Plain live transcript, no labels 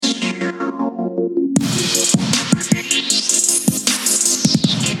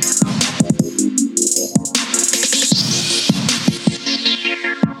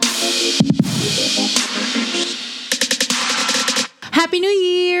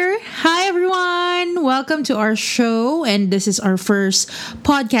here. Hi, everyone. Welcome to our show. And this is our first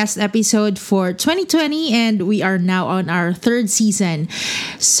podcast episode for 2020. And we are now on our third season.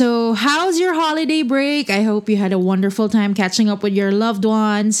 So, how's your holiday break? I hope you had a wonderful time catching up with your loved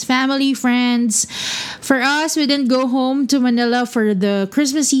ones, family, friends. For us, we didn't go home to Manila for the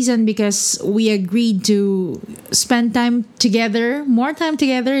Christmas season because we agreed to spend time together, more time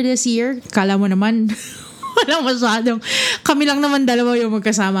together this year. Kala mo naman. Walang masyadong. Kami lang naman dalawa yung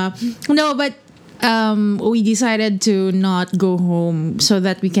magkasama. No, but we decided to not go home so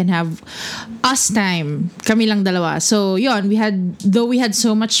that we can have us time. Kami lang dalawa. So, yun, we had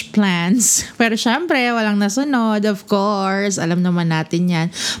so much plans. Pero syempre, walang nasunod, of course. Alam naman natin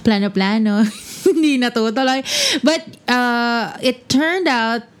yan. Plano-plano. Hindi natutuloy. But it turned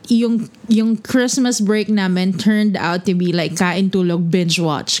out yung Christmas break namin turned out to be like kain tulog binge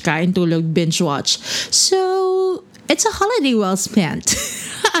watch. So it's a holiday well spent.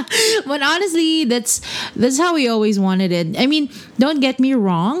 But honestly, that's how we always wanted it. I mean, don't get me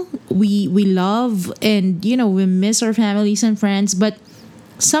wrong. We love and we miss our families and friends, but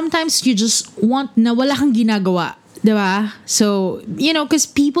sometimes you just want na wala kang ginagawa, diba? So, because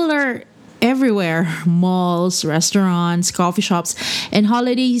people are everywhere, malls, restaurants, coffee shops, and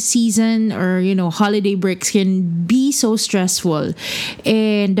holiday season or holiday breaks can be so stressful.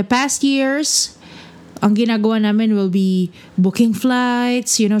 In the past years, ang ginagawa namin will be booking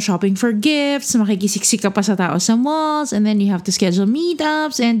flights, shopping for gifts, makikisiksik ka pa sa tao sa malls, and then you have to schedule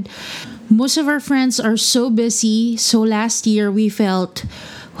meetups, and most of our friends are so busy. So last year we felt,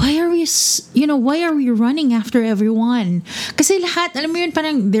 why are we running after everyone? Kasi lahat, alam mo yun,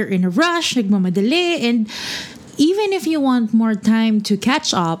 parang they're in a rush, nagmamadali, and even if you want more time to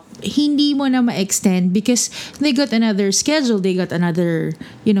catch up, hindi mo na ma-extend because they got another schedule, they got another,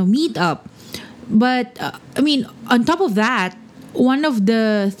 meet up. But, on top of that, one of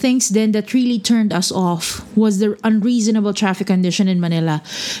the things then that really turned us off was the unreasonable traffic condition in Manila.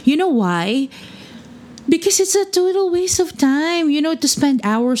 You know why? Because it's a total waste of time, to spend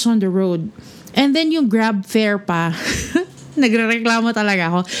hours on the road. And then yung grab fare pa. Nagrereklamo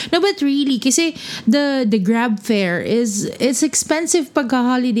talaga ako. No, but really, kasi the grab fare it's expensive pagka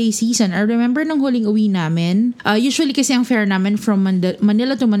holiday season. I remember nung huling uwi namin, usually kasi ang fare namin from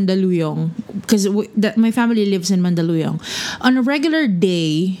Manila to Mandaluyong, because my family lives in Mandaluyong. On a regular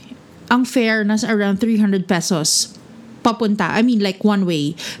day, ang fare nasa around 300 pesos. Papunta. I mean, like one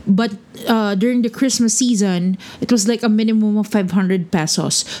way. But during the Christmas season, it was like a minimum of 500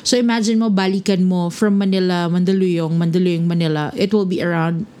 pesos. So imagine mo, balikan mo from Manila, Mandaluyong, Manila, it will be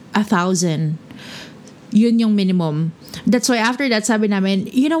around 1,000. Yun yung minimum. That's why after that, sabi namin,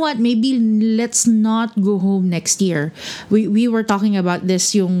 you know what, maybe let's not go home next year. We were talking about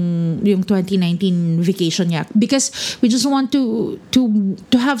this yung 2019 vacation yak, because we just want to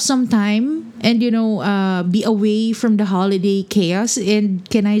have some time and be away from the holiday chaos. And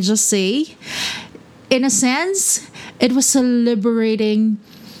can I just say, in a sense, it was a liberating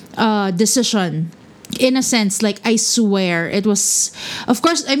decision. In a sense, like, I swear it was, of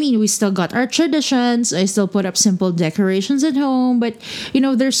course, we still got our traditions. I still put up simple decorations at home, but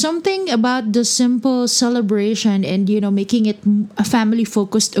there's something about the simple celebration and making it a family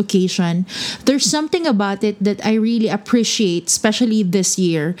focused occasion. There's something about it that I really appreciate, especially this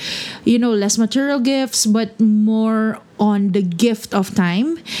year. Less material gifts, but more on the gift of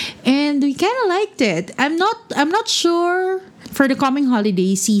time, and we kind of liked it. I'm not sure for the coming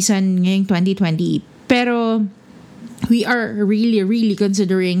holiday season ngayong 2020. Pero we are really, really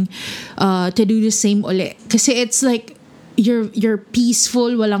considering to do the same uli. Kasi it's like you're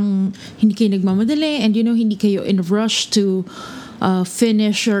peaceful, hindi kayo nagmamadali, and hindi kayo in a rush to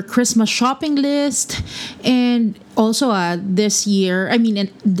finish your Christmas shopping list. And also last year,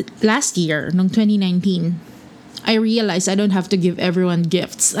 nung 2019, I realized I don't have to give everyone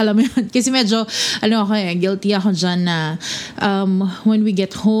gifts. Alam mo yun? Kasi medyo, guilty ako dyan na when we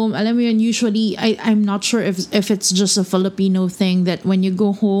get home, alam mo yun, usually, I'm not sure if it's just a Filipino thing that when you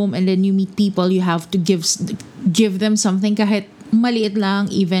go home and then you meet people, you have to give them something kahit maliit lang,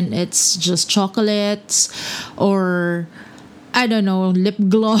 even it's just chocolates or I don't know, lip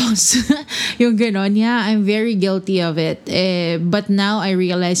gloss. Yung ganon. Yeah, I'm very guilty of it. But now I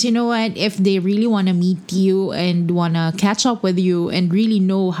realize, you know what? If they really want to meet you and want to catch up with you and really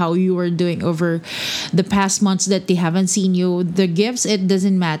know how you are doing over the past months that they haven't seen you, the gifts, it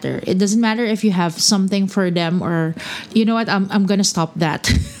doesn't matter. It doesn't matter if you have something for them or, you know what? I'm going to stop that.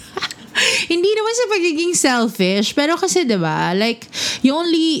 Hindi naman sa pagiging selfish, pero kasi 'di ba? Like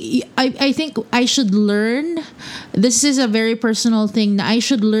I think I should learn. This is a very personal thing na I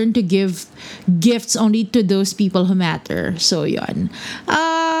should learn to give gifts only to those people who matter. So yon.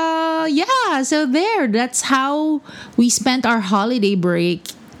 Yeah, so there. That's how we spent our holiday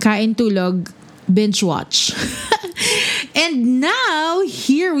break. Kain, tulog, binge watch. And now,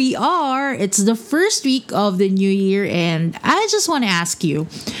 here we are. It's the first week of the new year, and I just want to ask you,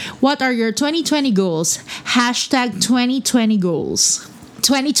 what are your 2020 goals? Hashtag 2020 goals.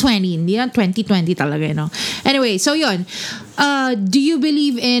 2020, hindi na 2020 talaga, you know. Anyway, so yun. Do you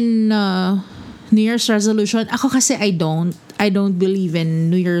believe in New Year's resolution? Ako kasi I don't. I don't believe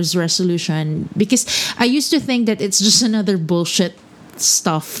in New Year's resolution because I used to think that it's just another bullshit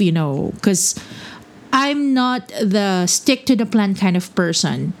stuff, you know, because I'm not the stick to the plan kind of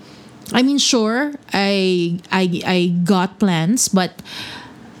person. I mean, sure, I got plans, but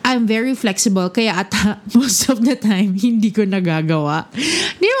I'm very flexible. Kaya ata most of the time hindi ko nagagawa.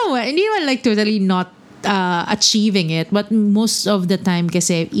 Hindi naman like totally not achieving it, but most of the time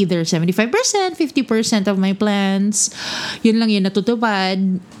kasi either 75%, 50% of my plans, yun lang yun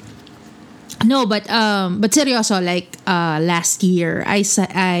natutupad. No, but seryoso, like last year I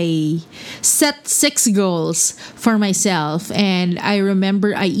set 6 goals for myself, and I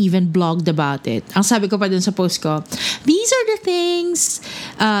remember I even blogged about it. Ang sabi ko pa dun sa post ko, these are the things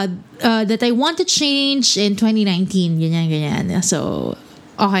that I want to change in 2019. Ganyan. So,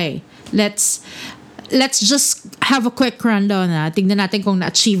 okay, let's just have a quick rundown na. Tignan natin kung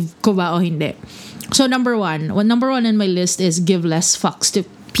na-achieve ko ba o hindi. So number one on my list is give less fucks to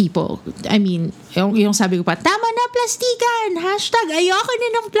people. I mean, yung sabi ko pa, tama na plastikan! Hashtag ayoko na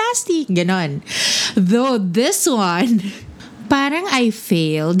ng plastic. Ganon. Though this one, parang I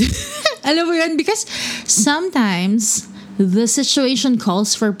failed. Alam mo yun? Because sometimes the situation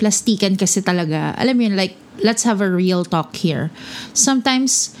calls for plastikan kasi talaga. Alam mo yun, like, let's have a real talk here.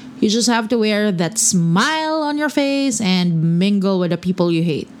 Sometimes you just have to wear that smile on your face and mingle with the people you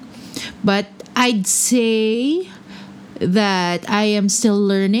hate. But I'd say that I am still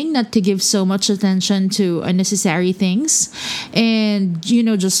learning not to give so much attention to unnecessary things and, you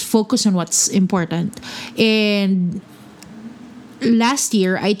know, just focus on what's important. And last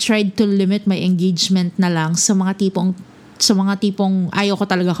year, I tried to limit my engagement na lang sa mga tipong ayaw ko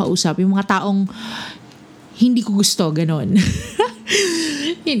talaga kausap. Yung mga taong hindi ko gusto, ganon.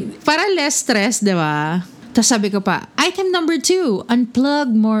 Para less stress, di ba? Tapos sabi ko pa, item number 2, unplug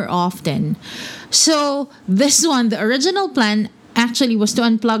more often. So, this one, the original plan actually was to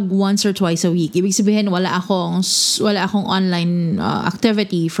unplug once or twice a week. Ibig sabihin, wala akong online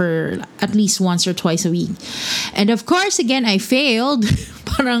activity for at least once or twice a week. And of course, again, I failed.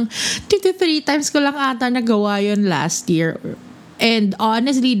 Parang 2 to 3 times ko lang ata nagawa yun last year. And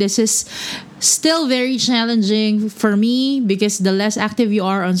honestly, this is still very challenging for me because the less active you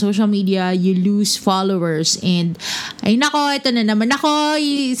are on social media, you lose followers. And ay nako, ito na naman ako,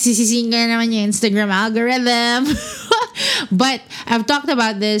 sisising ka naman yung Instagram algorithm. But I've talked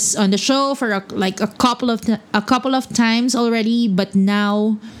about this on the show for a couple of times already, but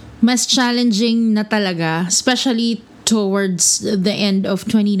now mas challenging na talaga, especially towards the end of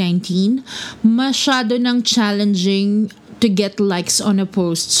 2019. Masyado nang challenging to get likes on a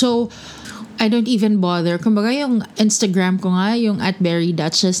post. So, I don't even bother. Kumbaga yung Instagram ko nga, yung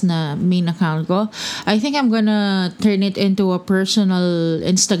 @berryduchess na main account ko, I think I'm gonna turn it into a personal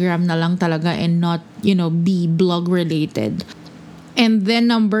Instagram na lang talaga and not, you know, be blog related. And then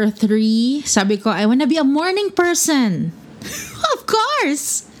number 3, sabi ko, I wanna be a morning person. Of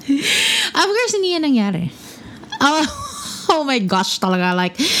course! Of course, hindi yan nangyari. Oh my gosh talaga,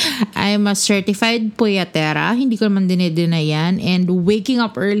 like I'm a certified puyatera, hindi ko naman dinedeny yan, and waking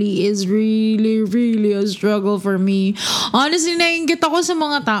up early is really a struggle for me. Honestly, naiingit ako sa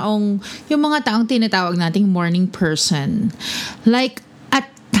yung mga taong tinatawag nating morning person. Like at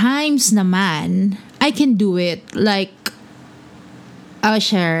times naman I can do it, like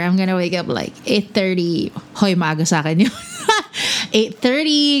sure, I'm gonna wake up like 8:30. Hoy, maaga sa akin yun.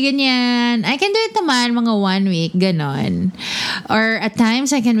 8:30, ganyan. I can do it naman, mga 1 week, ganon. Or at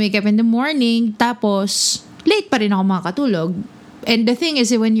times, I can wake up in the morning, tapos, late pa rin ako makakatulog. And the thing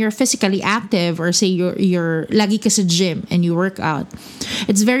is, when you're physically active, or say you're lagi ka sa gym and you work out,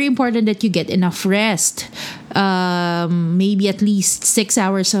 it's very important that you get enough rest. Maybe at least 6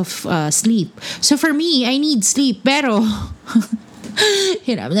 hours of sleep. So for me, I need sleep, pero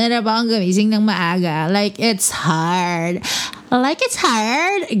hirap na akong gumising ng maaga. Like, it's hard.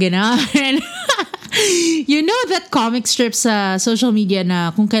 Ganon. You know that comic strip sa social media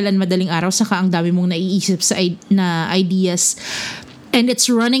na kung kailan madaling araw saka ang dami mong naiisip na ideas. and it's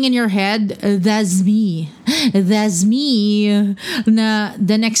running in your head, that's me. That's me. Na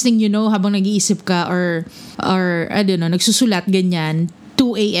the next thing you know, habang nag-iisip ka or I don't know, nagsusulat ganyan,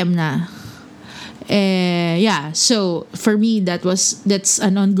 2 a.m. na. Yeah, so for me that's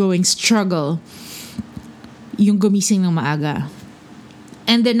an ongoing struggle. Yung gumising ng maaga.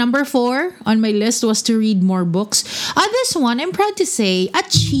 And then number 4 on my list was to read more books. This one, I'm proud to say,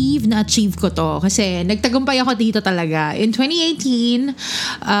 achieve ko to. Kasi nagtagumpay ako dito talaga. In 2018,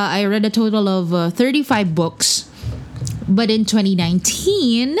 I read a total of 35 books. But in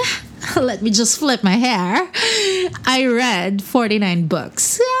 2019, let me just flip my hair, I read 49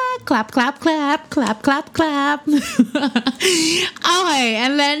 books. Clap, clap, clap, clap, clap, clap. Okay,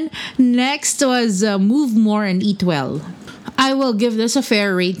 and then next was Move More and Eat Well. I will give this a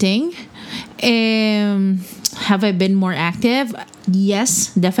fair rating. Have I been more active?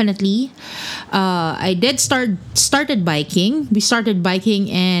 Yes, definitely. I did started biking. We started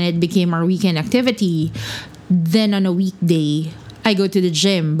biking and it became our weekend activity. Then on a weekday, I go to the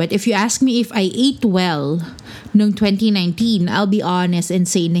gym. But if you ask me if I ate well noong 2019, I'll be honest and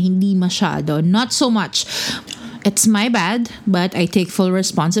say na hindi masyado. Not so much. It's my bad, but I take full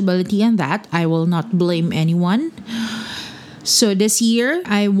responsibility on that. I will not blame anyone. So this year,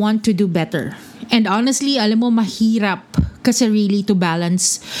 I want to do better. And honestly, alam mo, mahirap kasi really to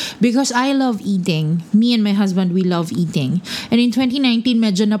balance because I love eating. Me and my husband, we love eating. And in 2019,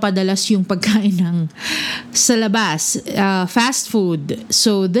 medyo napadalas yung pagkain ng sa labas, fast food.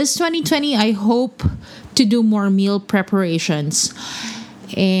 So this 2020, I hope to do more meal preparations.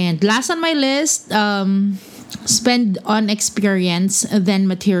 And last on my list, spend on experience than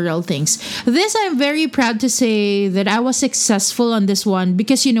material things. This I'm very proud to say that I was successful on this one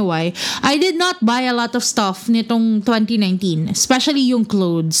because you know why? I did not buy a lot of stuff nitong 2019, especially yung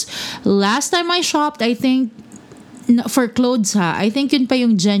clothes. Last time I shopped, I think for clothes I think yun pa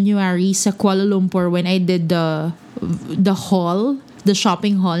yung January sa Kuala Lumpur when I did the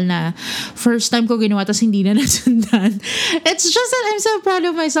shopping haul na first time ko ginawa tas hindi na nasundan. It's just that I'm so proud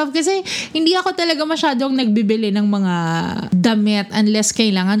of myself kasi hindi ako talaga masyadong nagbibili ng mga damit unless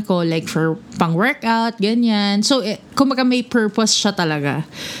kailangan ko like for pang workout, ganyan. So, kumbaga may purpose siya talaga.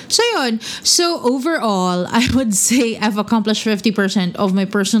 So, yun. So, overall, I would say I've accomplished 50% of my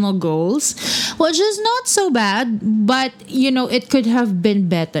personal goals, which is not so bad, but, you know, it could have been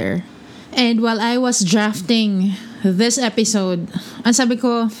better. And while I was drafting this episode, ang sabi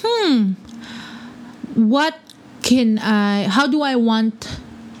ko, how do I want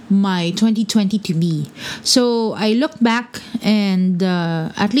my 2020 to be? So I looked back and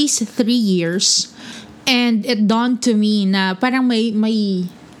at least 3 years, and it dawned to me na parang may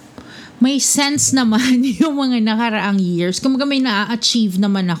sense naman yung mga nakaraang years. Kumbaga may na-achieve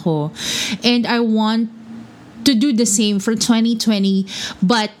naman ako. And I want to do the same for 2020,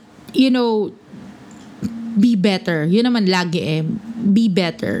 but you know, be better. Yun naman lagi be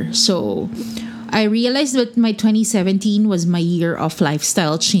better. So, I realized that my 2017 was my year of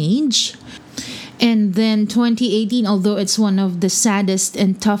lifestyle change. And then 2018, although it's one of the saddest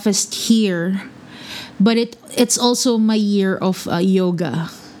and toughest year, but it's also my year of yoga.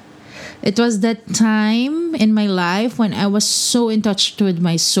 It was that time in my life when I was so in touch with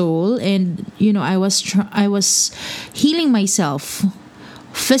my soul, and you know, I was healing myself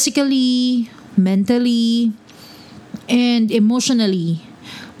physically, mentally, and emotionally,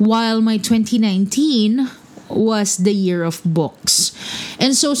 while my 2019 was the year of books.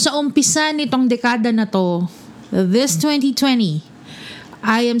 And so sa umpisa nitong dekada na to, this 2020,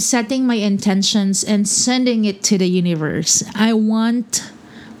 I am setting my intentions and sending it to the universe. I want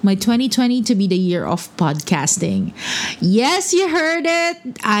my 2020 to be the year of podcasting. Yes, you heard it.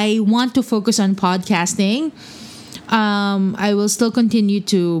 I want to focus on podcasting. I will still continue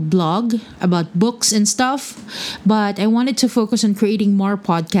to blog about books and stuff, but I wanted to focus on creating more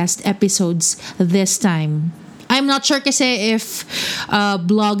podcast episodes this time. I'm not sure kasi if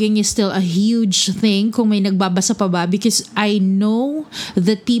blogging is still a huge thing kung may nagbabasa pa ba, because I know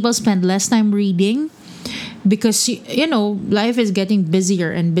that people spend less time reading because, you know, life is getting busier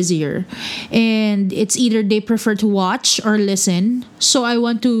and busier, and it's either they prefer to watch or listen. So I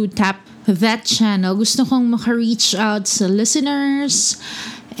want to tap that channel. Gusto kong maka-reach out sa listeners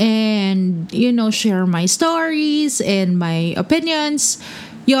and, you know, share my stories and my opinions.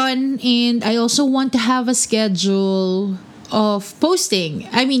 Yon. And I also want to have a schedule of posting.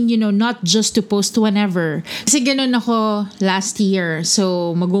 I mean, you know, not just to post whenever. Kasi ganun ako last year.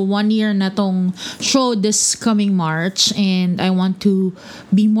 So, mag-1 year na tong show this coming March, and I want to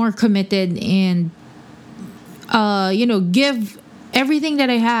be more committed and, you know, give everything that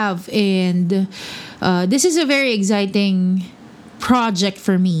I have. And this is a very exciting project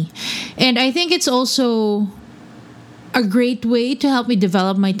for me. And I think it's also a great way to help me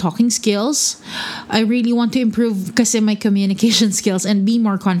develop my talking skills. I really want to improve kasi my communication skills and be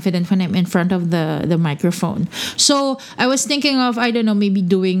more confident when I'm in front of the microphone. So I was thinking of, I don't know, maybe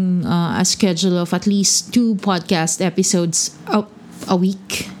doing a schedule of at least 2 podcast episodes a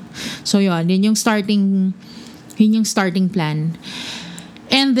week. So yun yung starting plan.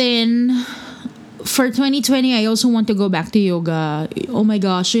 And then for 2020, I also want to go back to yoga. Oh my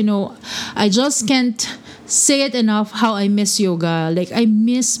gosh, I just can't say it enough how I miss yoga. Like, I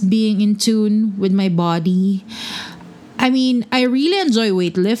miss being in tune with my body. I mean, I really enjoy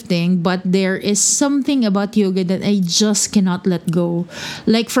weightlifting, but there is something about yoga that I just cannot let go.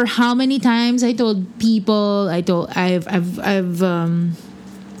 Like, for how many times I told people, I've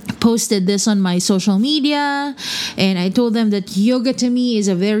posted this on my social media, and I told them that yoga to me is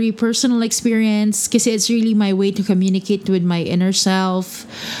a very personal experience kasi it's really my way to communicate with my inner self.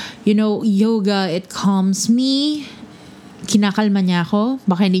 Yoga, it calms me. Kinakalma niya ako.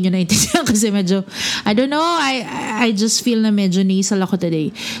 Baka hindi nyo naintindihan kasi medyo, I don't know, I just feel na medyo nasal ako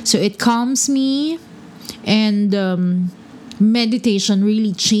today. So it calms me, and meditation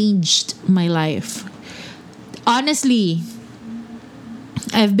really changed my life. Honestly,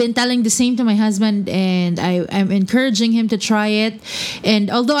 I've been telling the same to my husband, and I'm encouraging him to try it. And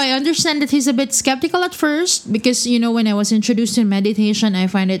although I understand that he's a bit skeptical at first, because, when I was introduced to meditation, I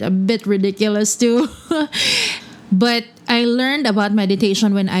find it a bit ridiculous too. But I learned about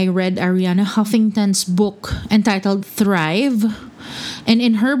meditation when I read Arianna Huffington's book entitled Thrive. And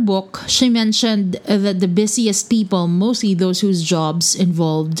in her book, she mentioned that the busiest people, mostly those whose jobs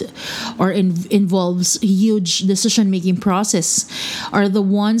involves huge decision-making process, are the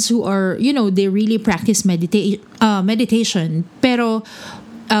ones who are, they really practice meditation. Pero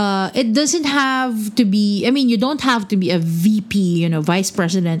it doesn't have to be, you don't have to be a VP, vice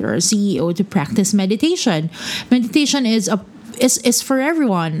president or a CEO to practice meditation. Meditation is for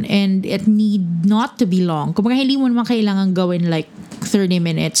everyone, and it need not to be long. Kung hindi mo naman kailangan gawin like 30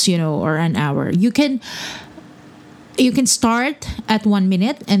 minutes, or an hour. You can start at 1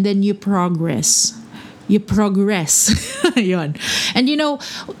 minute and then you progress. Yun. And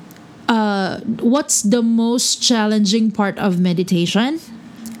what's the most challenging part of meditation?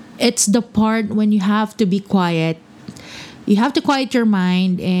 It's the part when you have to be quiet. You have to quiet your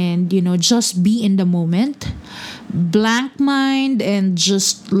mind and, just be in the moment. Blank mind and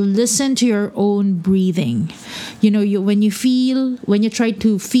just listen to your own breathing. When you try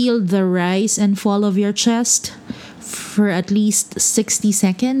to feel the rise and fall of your chest for at least 60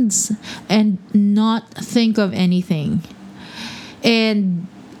 seconds and not think of anything. And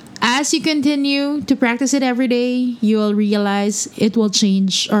as you continue to practice it every day, you will realize it will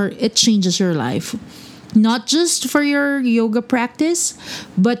change, or it changes your life. Not just for your yoga practice,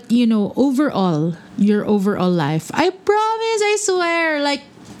 but overall, your overall life. I promise, I swear. Like,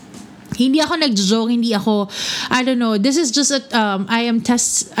 hindi ako nagjo-joke, hindi ako, I don't know. This is just I am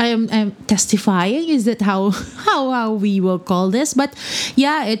testifying. Is that how we will call this? But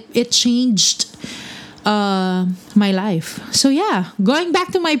yeah, it changed my life. So yeah, going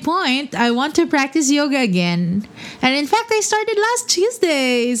back to my point, I want to practice yoga again. And in fact, I started last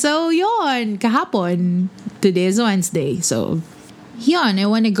Tuesday. So yon, kahapon. Today is Wednesday. So yon, I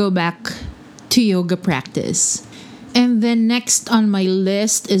want to go back to yoga practice. And then next on my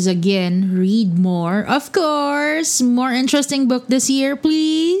list is again, read more. Of course, more interesting book this year,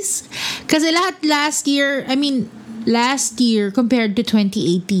 please. Kasi last year compared to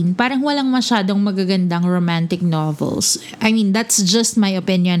 2018, parang walang masyadong magagandang romantic novels. That's just my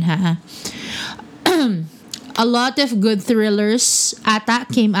opinion, ha. A lot of good thrillers ata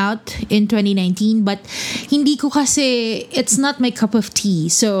came out in 2019, but hindi ko kasi, it's not my cup of tea.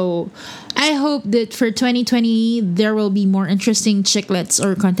 So I hope that for 2020, there will be more interesting chiclets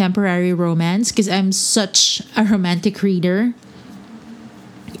or contemporary romance, because I'm such a romantic reader.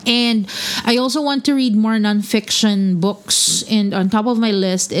 And I also want to read more nonfiction books. And on top of my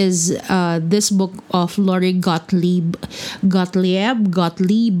list is this book of Lori Gottlieb.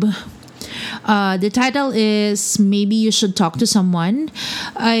 The title is Maybe You Should Talk to Someone.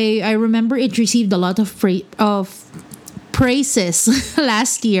 I remember it received a lot of praises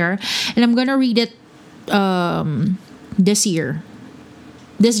last year. And I'm going to read it this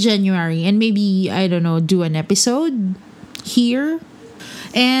January. And maybe, I don't know, do an episode here.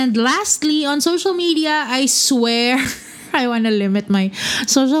 And lastly, on social media, I swear I want to limit my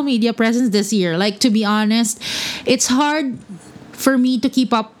social media presence this year. Like, to be honest, it's hard for me to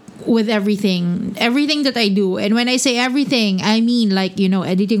keep up with everything that I do. And when I say everything, I mean like,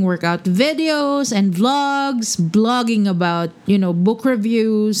 editing workout videos and vlogs, blogging about, book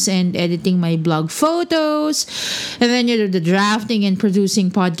reviews and editing my blog photos. And then, the drafting and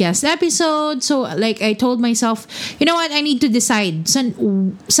producing podcast episodes. So like I told myself, you know what? I need to decide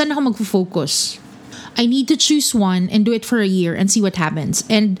saan ako magfo-focus. I need to choose one and do it for a year and see what happens.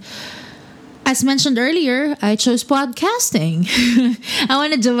 And as mentioned earlier, I chose podcasting. I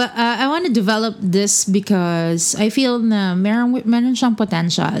want to develop this because I feel na meron siyang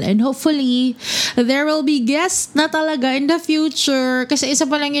potential, and hopefully there will be guests na talaga in the future. Kasi isa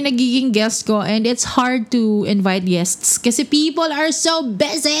pa lang yung nagiging guest ko, and it's hard to invite guests kasi people are so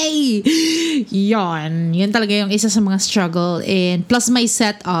busy. Yun talaga yung isa sa mga struggle, and plus my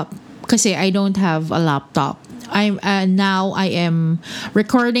setup kasi I don't have a laptop. Now I am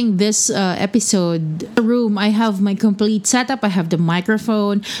recording this episode. The room, I have my complete setup. I have the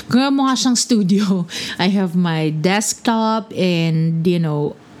microphone. Kung mukha siyang studio. I have my desktop, and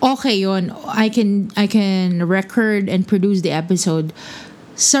okay yun. I can record and produce the episode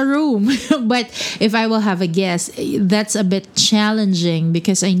sa room. But if I will have a guest, that's a bit challenging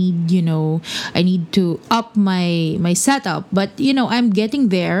because I need to up my setup. But I'm getting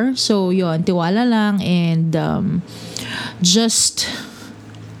there. So yun, tiwala lang, and just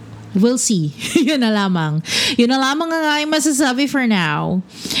we'll see. Yun na lamang nga yung masasabi for now.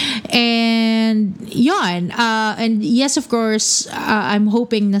 And yun, and yes, of course, I'm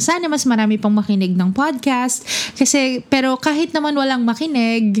hoping na sana mas marami pang makinig ng podcast. Pero kahit naman walang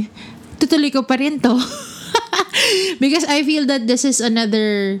makinig, tutuloy ko pa rin to. Because I feel that this is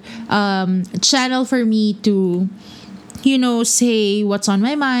another channel for me to say what's on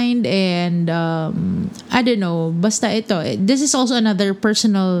my mind, and I don't know, basta ito. This is also another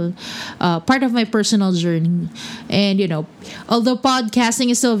personal part of my personal journey. And although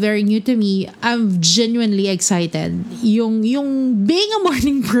podcasting is still very new to me, I'm genuinely excited. Yung being a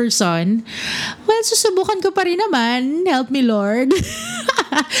morning person, well, susubukan ko pa rin naman. Help me, Lord.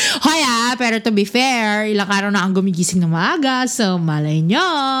 Hoy, pero to be fair, ilang araw na akong gumigising ng maaga, so malay nyo,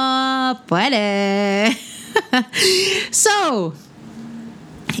 pwede. So,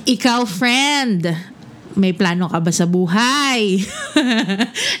 ikaw, friend, may plano ka ba sa buhay?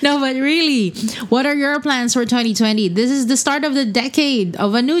 No, but really, what are your plans for 2020? This is the start of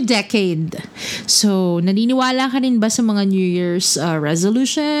a new decade. So, naniniwala ka rin ba sa mga New Year's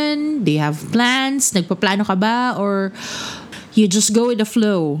resolution? Do you have plans? Nagpaplano ka ba? Or you just go with the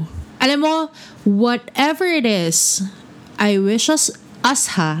flow? Alam mo, whatever it is, I wish us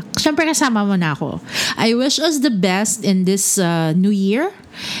syempre kasama mo na ako. I wish us the best in this new year,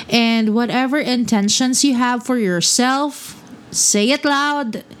 and whatever intentions you have for yourself, say it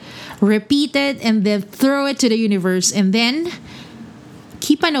loud, repeat it, and then throw it to the universe, and then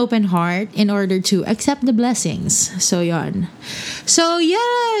keep an open heart in order to accept the blessings. So yan,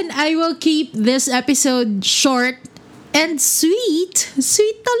 I will keep this episode short and sweet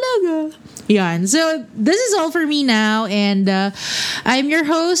talaga. Yan. So, this is all for me now. And I'm your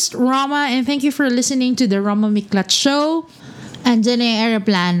host, Rama. And thank you for listening to the Rama Miklat Show. Andyan na yung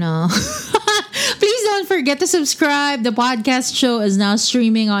aeroplano. Please don't forget to subscribe. The podcast show is now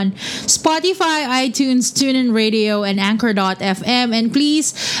streaming on Spotify, iTunes, TuneIn Radio, and Anchor.fm. And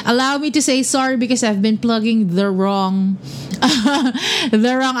please allow me to say sorry because I've been plugging the wrong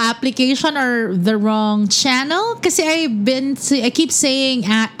application or the wrong channel. Kasi I keep saying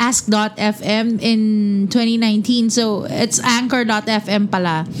Ask.fm in 2019. So it's Anchor.fm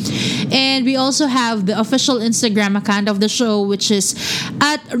pala. And we also have the official Instagram account of the show, which is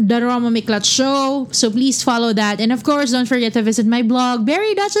at the Rama Miklat Show. So please follow that. And of course, don't forget to visit my blog,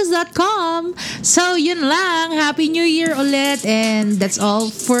 berryduchess.com. So yun lang. Happy New Year ulit. And that's all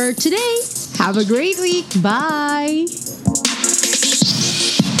for today. Have a great week. Bye.